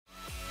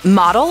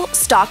Model?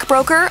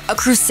 Stockbroker? A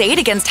crusade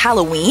against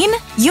Halloween?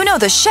 You know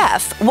the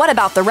chef, what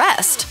about the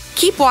rest?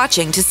 Keep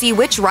watching to see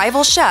which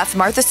rival chef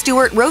Martha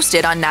Stewart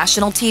roasted on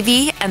national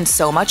TV and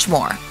so much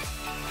more.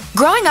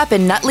 Growing up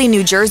in Nutley,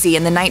 New Jersey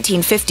in the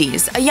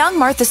 1950s, a young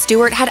Martha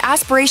Stewart had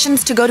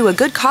aspirations to go to a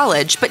good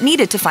college but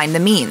needed to find the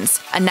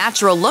means. A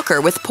natural looker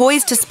with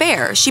poise to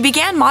spare, she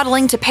began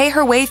modeling to pay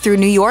her way through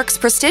New York's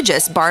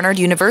prestigious Barnard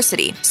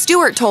University.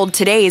 Stewart told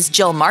Today's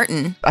Jill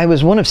Martin, "I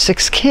was one of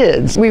 6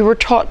 kids. We were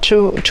taught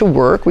to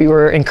work. We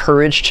were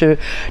encouraged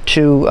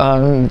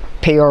to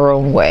pay our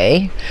own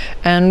way,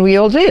 and we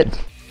all did."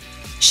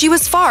 She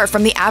was far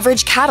from the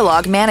average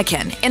catalog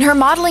mannequin. In her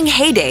modeling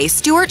heyday,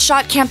 Stewart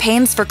shot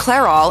campaigns for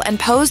Clairol and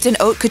posed in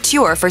haute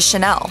couture for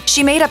Chanel.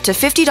 She made up to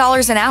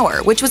 $50 an hour,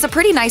 which was a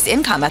pretty nice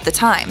income at the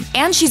time.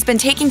 And she's been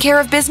taking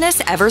care of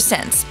business ever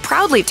since,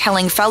 proudly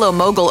telling fellow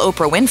mogul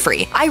Oprah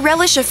Winfrey, "I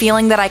relish a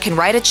feeling that I can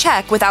write a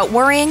check without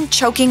worrying,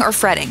 choking, or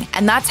fretting,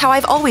 and that's how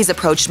I've always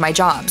approached my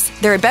jobs.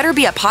 There had better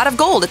be a pot of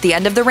gold at the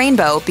end of the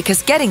rainbow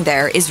because getting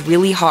there is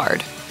really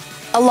hard."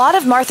 A lot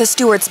of Martha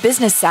Stewart's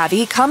business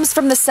savvy comes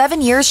from the 7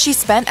 years she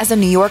spent as a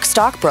New York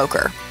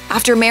stockbroker.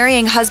 After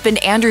marrying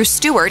husband Andrew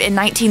Stewart in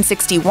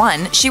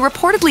 1961, she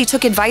reportedly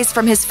took advice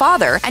from his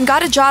father and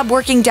got a job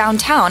working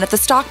downtown at the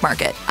stock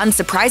market.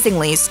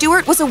 Unsurprisingly,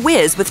 Stewart was a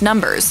whiz with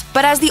numbers.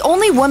 But as the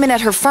only woman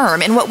at her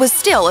firm in what was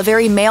still a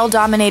very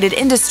male-dominated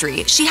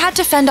industry, she had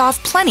to fend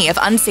off plenty of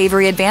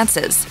unsavory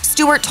advances.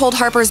 Stewart told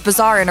Harper's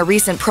Bazaar in a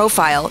recent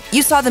profile,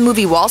 "You saw the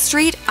movie Wall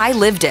Street? I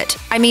lived it.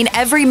 I mean,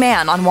 every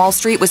man on Wall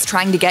Street was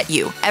trying to get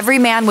you. Every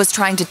man was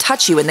trying to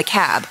touch you in the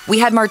cab. We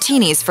had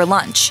martinis for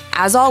lunch."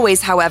 As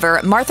always, however,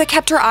 Martha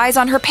kept her eyes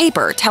on her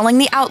paper, telling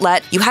the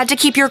outlet, "You had to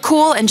keep your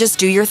cool and just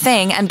do your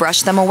thing and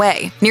brush them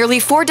away." Nearly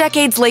 4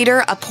 decades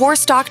later, a poor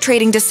stock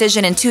trading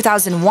decision in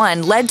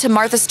 2001 led to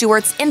Martha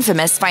Stewart's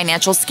infamous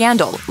financial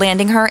scandal,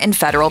 landing her in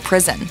federal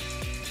prison.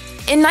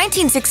 In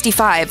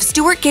 1965,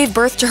 Stewart gave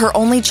birth to her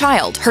only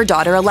child, her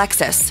daughter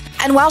Alexis.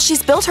 And while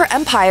she's built her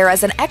empire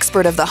as an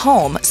expert of the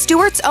home,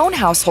 Stewart's own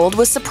household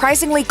was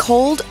surprisingly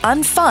cold,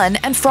 unfun,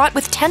 and fraught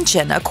with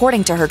tension,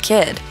 according to her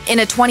kid. In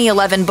a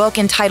 2011 book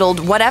entitled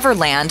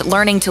Whateverland: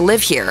 Learning to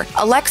Live Here,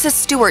 Alexis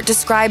Stewart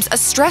describes a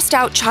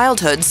stressed-out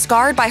childhood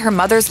scarred by her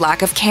mother's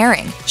lack of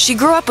caring. She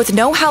grew up with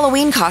no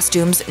Halloween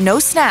costumes, no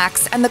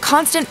snacks, and the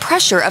constant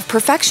pressure of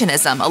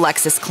perfectionism,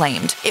 Alexis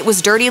claimed. It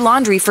was dirty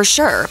laundry for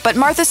sure, but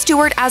Martha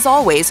Stewart, as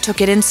always,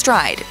 took it in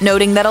stride,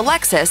 noting that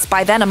Alexis,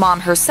 by then a mom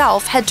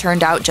herself, had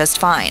turned out just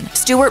fine.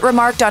 Stewart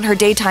remarked on her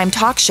daytime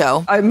talk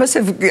show, "I must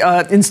have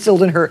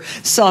instilled in her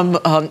some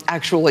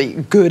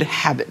actually good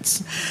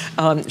habits.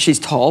 She's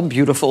tall,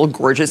 beautiful,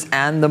 gorgeous,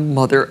 and the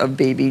mother of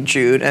baby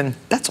Jude, and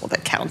that's all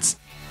that counts."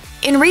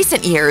 In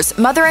recent years,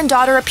 mother and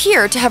daughter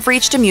appear to have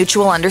reached a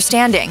mutual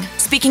understanding.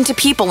 Speaking to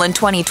People in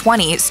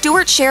 2020,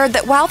 Stewart shared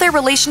that while their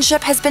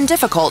relationship has been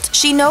difficult,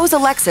 she knows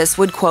Alexis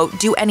would, quote,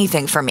 "do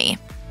anything for me."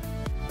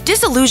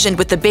 Disillusioned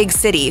with the big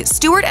city,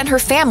 Stewart and her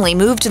family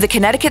moved to the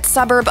Connecticut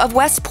suburb of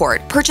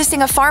Westport,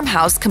 purchasing a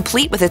farmhouse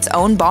complete with its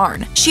own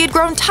barn. She had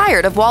grown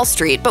tired of Wall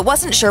Street but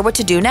wasn't sure what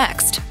to do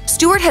next.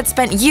 Stewart had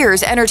spent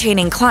years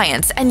entertaining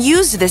clients and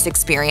used this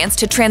experience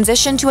to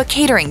transition to a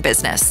catering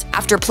business.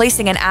 After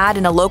placing an ad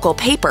in a local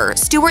paper,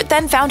 Stewart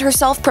then found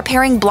herself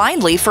preparing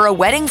blindly for a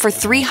wedding for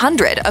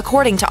 300,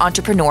 according to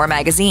Entrepreneur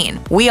magazine.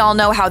 We all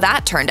know how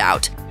that turned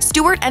out.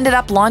 Stewart ended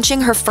up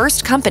launching her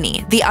first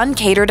company, The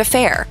Uncatered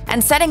Affair,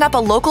 and setting up a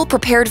local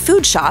prepared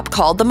food shop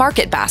called The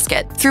Market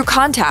Basket. Through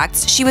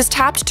contacts, she was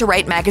tapped to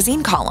write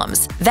magazine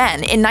columns.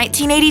 Then, in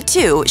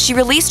 1982, she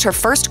released her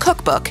first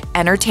cookbook,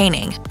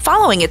 Entertaining.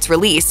 Following its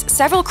release,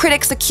 several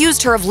critics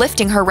accused her of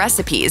lifting her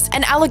recipes,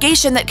 an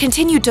allegation that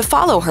continued to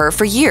follow her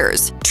for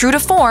years. True to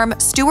form,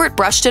 Stewart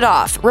brushed it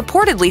off,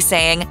 reportedly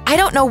saying, "I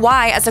don't know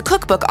why, as a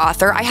cookbook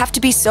author, I have to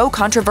be so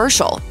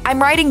controversial.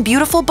 I'm writing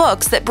beautiful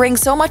books that bring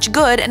so much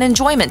good and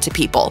enjoyment to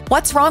people.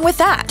 What's wrong with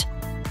that?"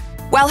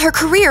 While her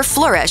career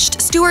flourished,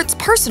 Stewart's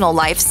personal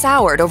life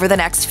soured over the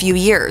next few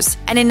years,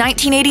 and in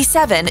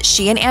 1987,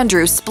 she and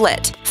Andrew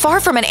split. Far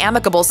from an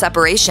amicable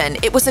separation,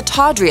 it was a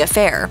tawdry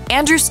affair.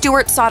 Andrew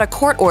Stewart sought a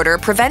court order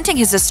preventing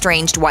his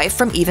estranged wife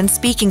from even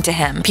speaking to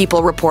him,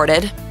 People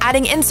reported.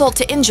 Adding insult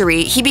to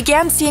injury, he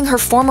began seeing her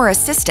former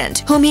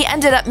assistant, whom he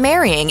ended up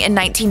marrying in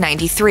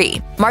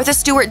 1993. Martha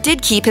Stewart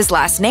did keep his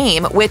last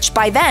name, which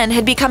by then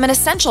had become an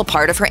essential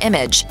part of her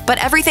image, but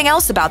everything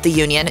else about the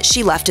union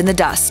she left in the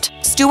dust.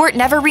 Stewart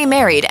never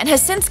remarried and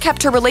has since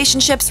kept her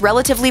relationships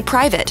relatively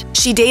private.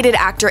 She dated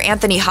actor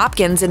Anthony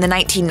Hopkins in the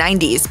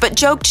 1990s, but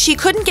joked she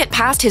couldn't get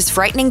past his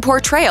frightening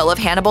portrayal of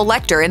Hannibal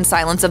Lecter in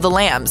Silence of the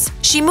Lambs.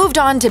 She moved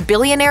on to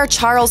billionaire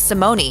Charles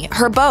Simoni,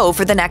 her beau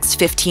for the next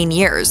 15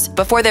 years,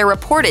 before their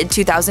reported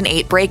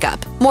 2008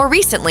 breakup. More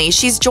recently,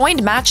 she's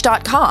joined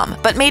Match.com,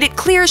 but made it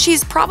clear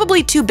she's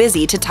probably too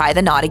busy to tie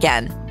the knot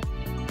again.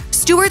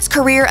 Stewart's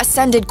career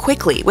ascended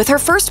quickly, with her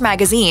first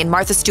magazine,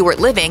 Martha Stewart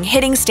Living,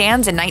 hitting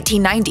stands in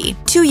 1990.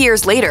 2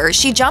 years later,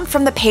 she jumped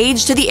from the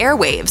page to the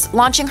airwaves,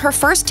 launching her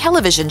first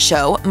television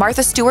show,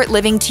 Martha Stewart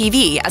Living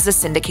TV, as a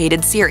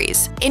syndicated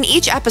series. In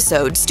each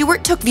episode,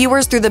 Stewart took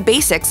viewers through the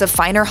basics of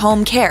finer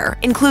home care,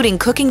 including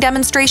cooking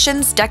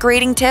demonstrations,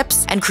 decorating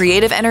tips, and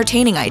creative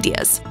entertaining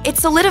ideas. It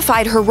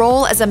solidified her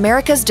role as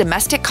America's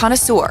domestic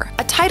connoisseur,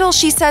 a title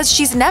she says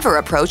she's never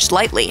approached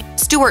lightly.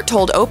 Stewart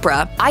told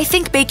Oprah, "I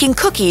think baking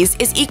cookies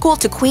is equal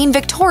to Queen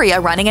Victoria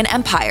running an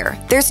empire.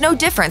 There's no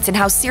difference in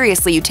how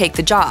seriously you take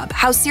the job,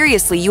 how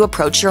seriously you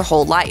approach your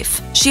whole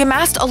life." She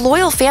amassed a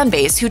loyal fan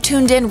base who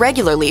tuned in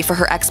regularly for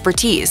her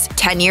expertise.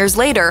 10 years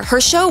later,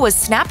 her show was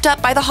snapped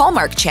up by the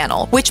Hallmark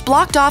Channel, which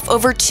blocked off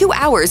over 2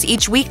 hours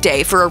each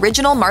weekday for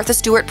original Martha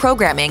Stewart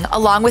programming,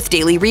 along with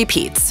daily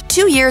repeats.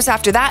 2 years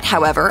after that,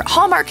 however,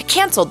 Hallmark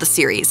canceled the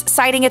series,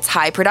 citing its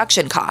high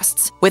production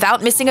costs.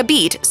 Without missing a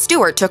beat,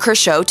 Stewart took her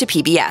show to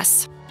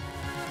PBS.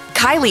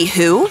 Kylie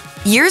who?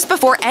 Years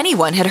before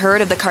anyone had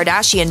heard of the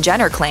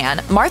Kardashian-Jenner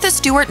clan, Martha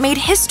Stewart made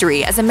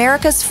history as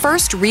America's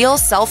first real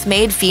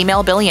self-made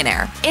female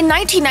billionaire. In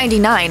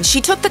 1999, she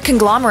took the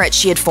conglomerate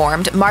she had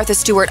formed, Martha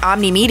Stewart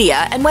Omni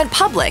Media, and went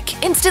public,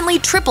 instantly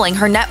tripling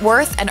her net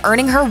worth and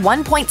earning her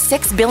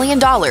 $1.6 billion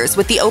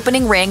with the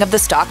opening ring of the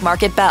stock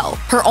market bell.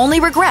 Her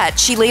only regret,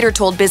 she later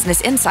told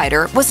Business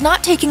Insider, was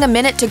not taking a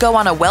minute to go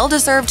on a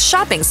well-deserved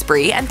shopping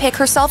spree and pick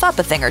herself up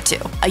a thing or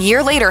two. A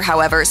year later,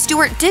 however,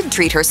 Stewart did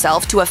treat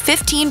herself to a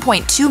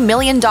 $15.2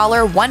 million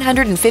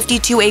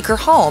 152-acre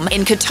home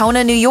in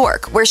Katona, New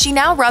York, where she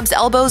now rubs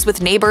elbows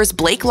with neighbors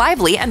Blake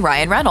Lively and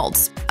Ryan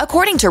Reynolds.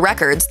 According to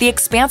records, the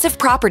expansive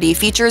property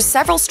features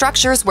several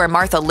structures where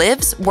Martha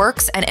lives,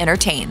 works, and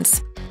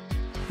entertains.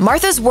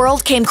 Martha's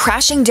world came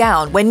crashing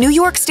down when New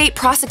York State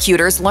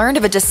prosecutors learned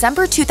of a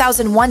December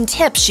 2001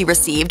 tip she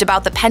received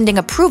about the pending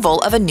approval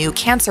of a new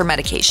cancer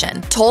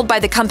medication. Told by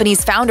the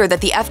company's founder that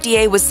the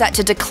FDA was set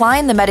to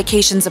decline the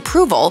medication's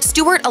approval,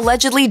 Stewart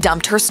allegedly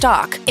dumped her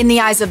stock. In the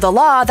eyes of the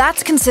law,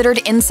 that's considered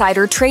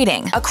insider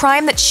trading, a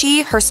crime that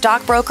she, her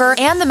stockbroker,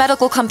 and the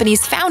medical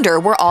company's founder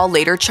were all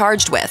later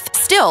charged with.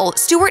 Still,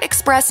 Stewart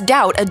expressed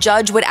doubt a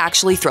judge would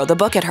actually throw the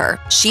book at her.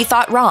 She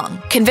thought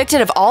wrong. Convicted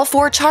of all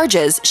 4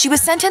 charges, she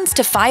was sentenced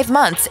to 5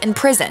 months in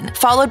prison,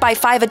 followed by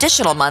 5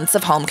 additional months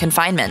of home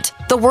confinement.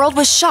 The world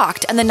was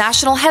shocked and the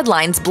national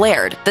headlines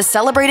blared. The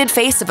celebrated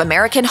face of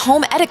American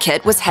home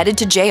etiquette was headed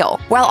to jail.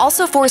 While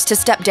also forced to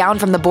step down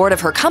from the board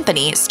of her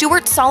company,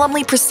 Stewart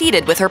solemnly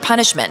proceeded with her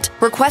punishment,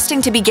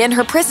 requesting to begin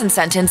her prison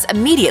sentence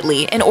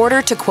immediately in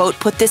order to, quote,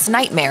 "put this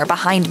nightmare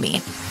behind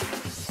me."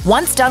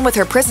 Once done with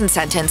her prison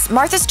sentence,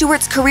 Martha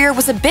Stewart's career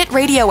was a bit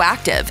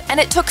radioactive, and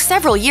it took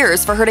several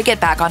years for her to get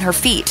back on her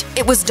feet.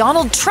 It was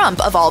Donald Trump,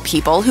 of all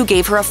people, who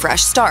gave her a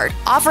fresh start,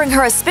 offering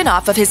her a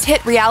spin-off of his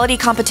hit reality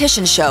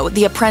competition show,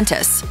 The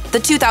Apprentice. The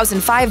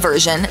 2005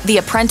 version, The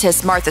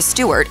Apprentice Martha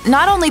Stewart,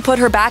 not only put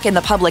her back in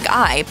the public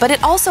eye, but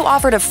it also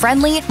offered a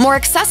friendly, more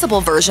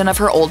accessible version of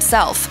her old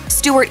self.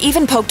 Stewart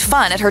even poked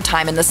fun at her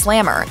time in the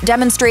slammer,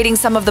 demonstrating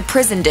some of the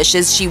prison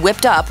dishes she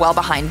whipped up while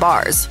behind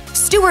bars.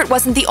 Stewart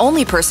wasn't the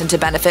only person to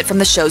benefit from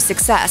the show's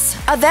success.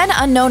 A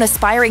then-unknown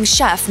aspiring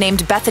chef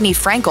named Bethany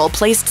Frankel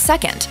placed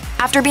second.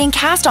 After being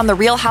cast on The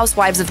Real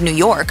Housewives of New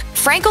York,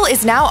 Frankel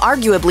is now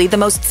arguably the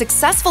most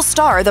successful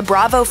star the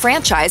Bravo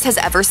franchise has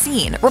ever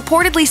seen,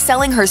 reportedly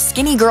selling her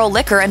Skinny Girl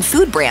liquor and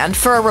food brand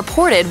for a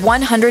reported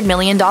 $100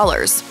 million.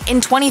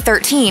 In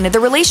 2013, the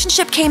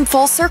relationship came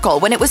full circle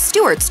when it was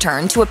Stewart's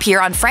turn to appear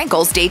on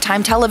Frankel's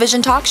daytime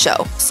television talk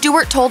show.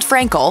 Stewart told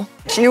Frankel,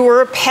 "You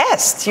were a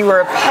pest. You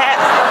were a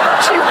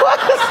pest." She was.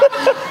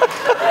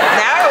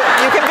 Now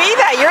you can be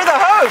that. You're the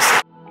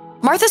host.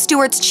 Martha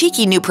Stewart's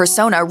cheeky new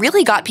persona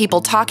really got people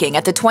talking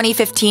at the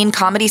 2015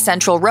 Comedy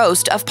Central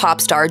roast of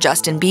pop star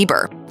Justin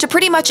Bieber. To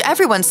pretty much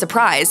everyone's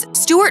surprise,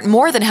 Stewart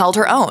more than held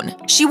her own.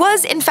 She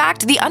was, in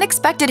fact, the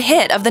unexpected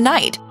hit of the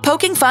night.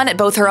 Poking fun at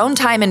both her own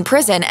time in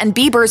prison and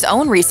Bieber's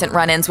own recent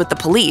run-ins with the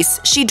police,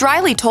 she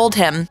dryly told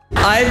him,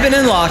 "I've been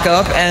in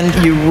lockup and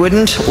you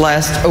wouldn't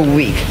last a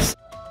week."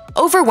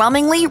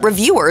 Overwhelmingly,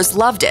 reviewers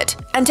loved it,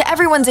 and to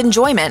everyone's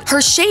enjoyment,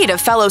 her shade of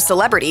fellow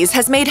celebrities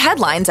has made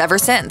headlines ever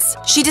since.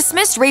 She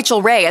dismissed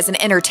Rachel Ray as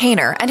an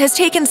entertainer and has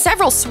taken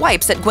several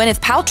swipes at Gwyneth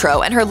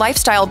Paltrow and her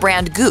lifestyle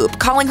brand Goop,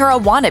 calling her a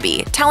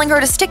wannabe, telling her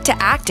to stick to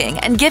acting,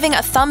 and giving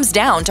a thumbs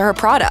down to her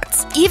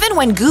products. Even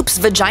when Goop's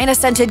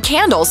vagina-scented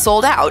candle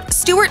sold out,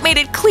 Stewart made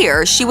it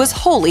clear she was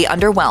wholly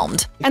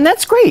underwhelmed. And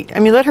that's great. I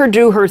mean, let her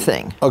do her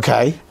thing.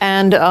 Okay.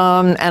 And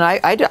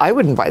I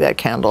wouldn't buy that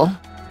candle.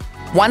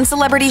 One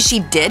celebrity she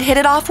did hit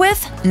it off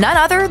with? None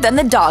other than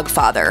the Dog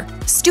Father.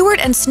 Stewart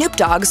and Snoop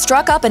Dogg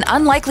struck up an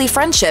unlikely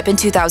friendship in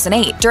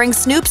 2008 during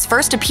Snoop's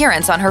first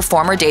appearance on her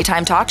former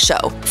daytime talk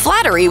show.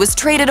 Flattery was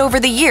traded over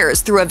the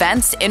years through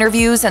events,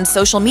 interviews, and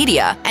social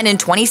media, and in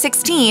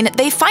 2016,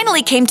 they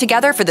finally came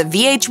together for the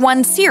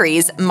VH1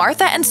 series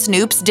Martha and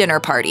Snoop's Dinner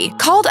Party.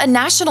 Called a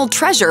national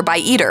treasure by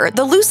Eater,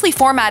 the loosely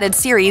formatted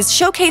series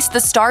showcased the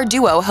star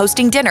duo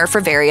hosting dinner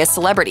for various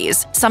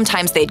celebrities.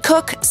 Sometimes they'd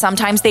cook,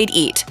 sometimes they'd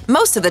eat.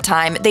 Most of the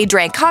time, they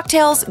drank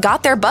cocktails,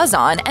 got their buzz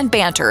on, and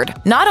bantered.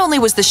 Not only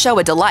was the show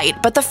a delight,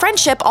 but the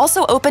friendship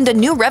also opened a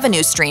new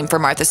revenue stream for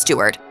Martha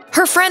Stewart.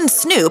 Her friend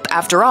Snoop,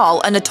 after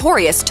all, a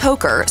notorious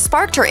toker,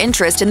 sparked her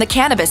interest in the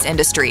cannabis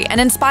industry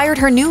and inspired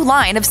her new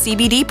line of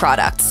CBD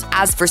products.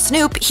 As for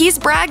Snoop, he's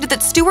bragged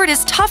that Stewart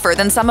is tougher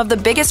than some of the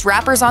biggest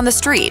rappers on the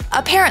street.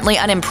 Apparently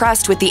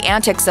unimpressed with the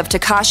antics of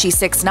Tekashi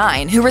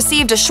 6ix9ine, who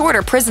received a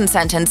shorter prison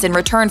sentence in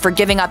return for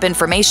giving up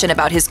information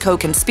about his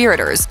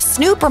co-conspirators,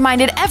 Snoop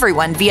reminded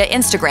everyone via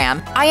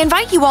Instagram, "I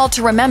invite you all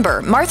to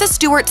remember, Martha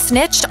Stewart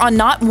snitched on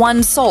not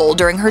one soul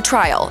during her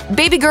trial.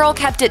 Baby girl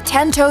kept it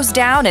 10 toes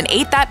down and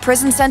ate that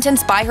prison sentence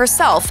by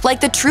herself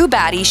like the true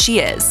baddie she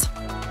is."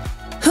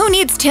 Who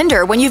needs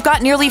Tinder when you've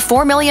got nearly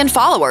 4 million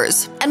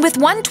followers? And with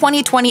one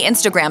 2020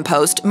 Instagram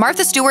post,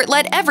 Martha Stewart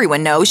let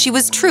everyone know she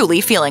was truly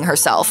feeling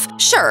herself.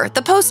 Sure,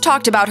 the post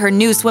talked about her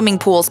new swimming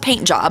pool's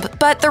paint job,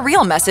 but the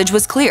real message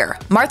was clear.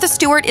 Martha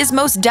Stewart is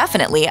most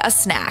definitely a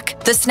snack.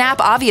 The snap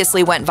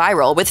obviously went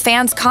viral, with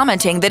fans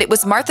commenting that it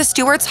was Martha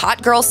Stewart's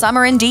hot girl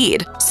summer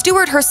indeed.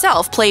 Stewart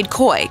herself played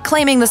coy,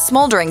 claiming the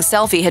smoldering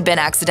selfie had been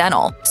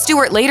accidental.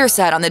 Stewart later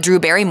said on the Drew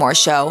Barrymore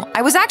show,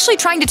 "I was actually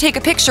trying to take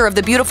a picture of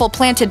the beautiful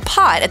planted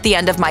pot at the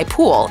end of my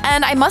pool,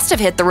 and I must have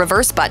hit the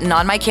reverse button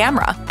on my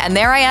camera. And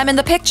there I am in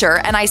the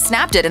picture, and I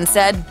snapped it and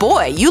said,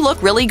 'Boy, you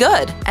look really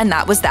good.' And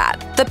that was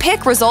that." The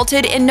pic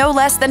resulted in no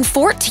less than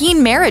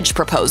 14 marriage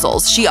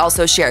proposals, she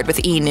also shared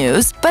with E!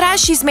 News. But as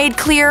she's made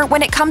clear,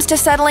 when it comes to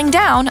settling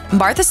down,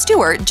 Martha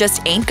Stewart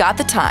just ain't got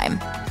the time.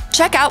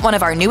 Check out one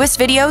of our newest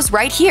videos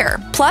right here.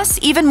 Plus,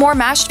 even more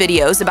MASH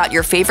videos about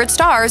your favorite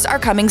stars are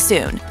coming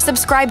soon.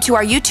 Subscribe to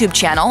our YouTube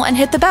channel and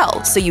hit the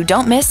bell so you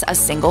don't miss a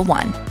single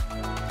one.